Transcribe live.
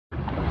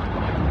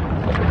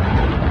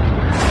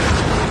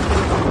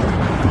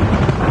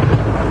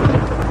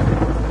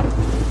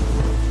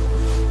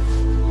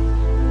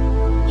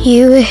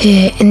You were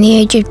here in the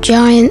age of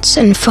giants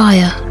and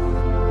fire.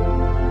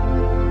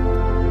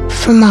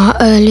 From our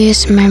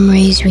earliest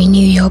memories we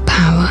knew your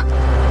power.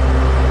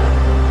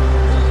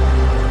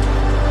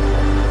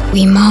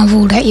 We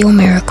marvelled at your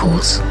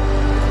miracles,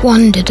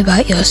 wondered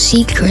about your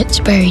secrets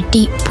buried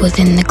deep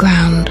within the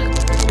ground.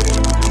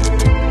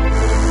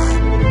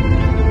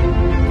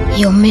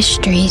 Your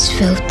mysteries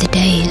filled the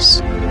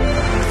days.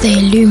 They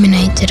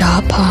illuminated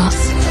our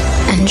path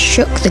and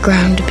shook the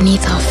ground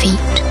beneath our feet.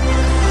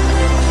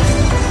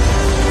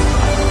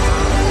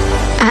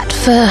 At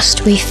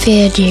first we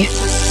feared you,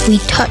 we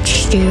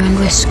touched you and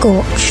were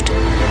scorched.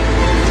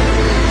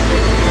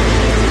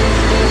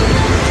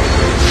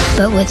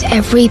 But with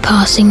every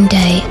passing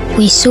day,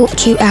 we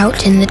sought you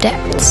out in the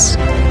depths,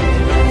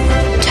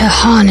 to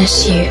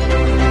harness you,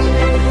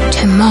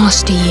 to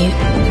master you,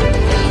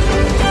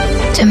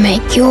 to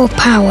make your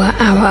power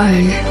our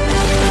own.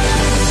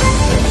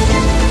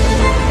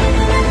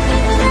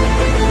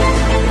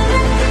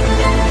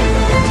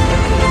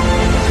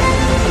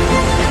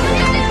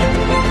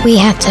 We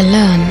had to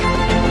learn,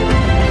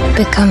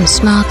 become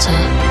smarter,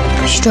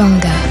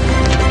 stronger.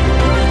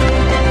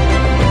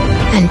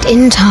 And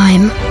in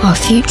time, our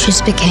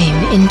futures became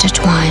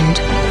intertwined.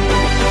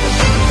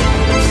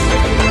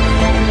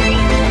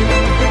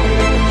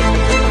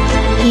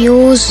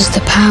 Yours is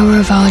the power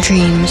of our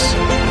dreams,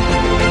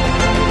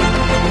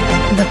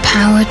 the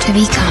power to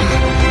become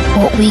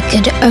what we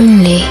could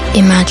only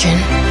imagine.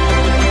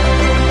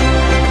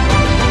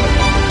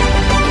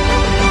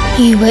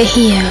 You were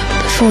here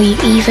before you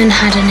even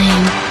had a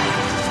name.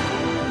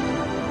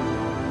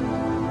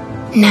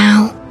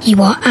 Now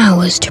you are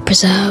ours to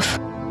preserve.